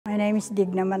name is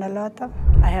Digna.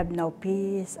 I have no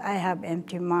peace. I have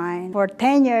empty mind. For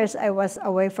 10 years, I was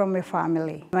away from my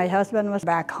family. My husband was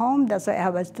back home. That's why I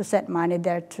was to send money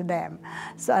there to them.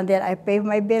 So, and then I pay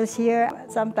my bills here.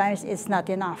 Sometimes it's not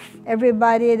enough.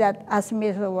 Everybody that asks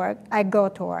me to work, I go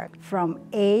to work from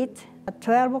 8 at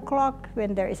 12 o'clock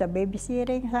when there is a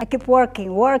babysitting. I keep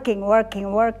working.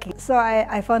 So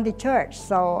I found the church.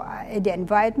 So they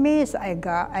invite me, so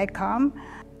I come.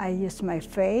 I use my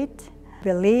faith,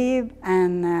 believe,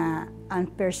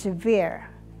 and persevere.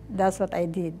 That's what I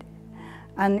did.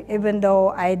 And even though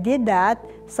I did that,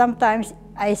 sometimes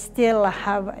I still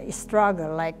have a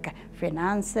struggle, like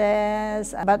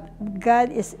finances. But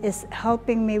God is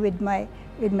helping me with my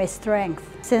strength.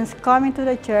 Since coming to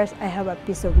the church, I have a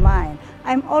peace of mind.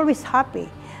 I'm always happy.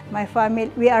 My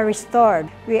family, we are restored.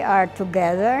 We are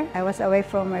together. I was away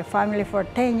from my family for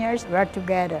 10 years. We are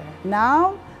together.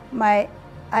 Now,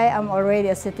 I am already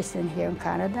a citizen here in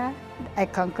Canada. I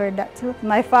conquered that too.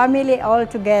 My family all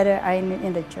together are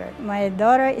in the church. My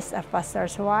daughter is a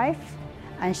pastor's wife,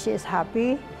 and she is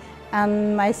happy.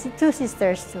 And my two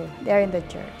sisters too, they're in the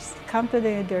church. Come to the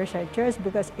Universal Church,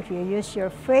 because if you use your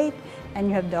faith and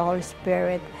you have the Holy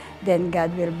Spirit, then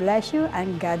God will bless you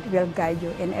and God will guide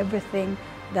you in everything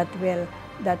that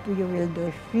you will do.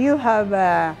 If you have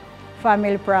a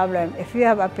family problem, if you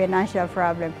have a financial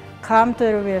problem, come to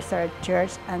the Universal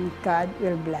Church and God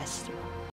will bless you.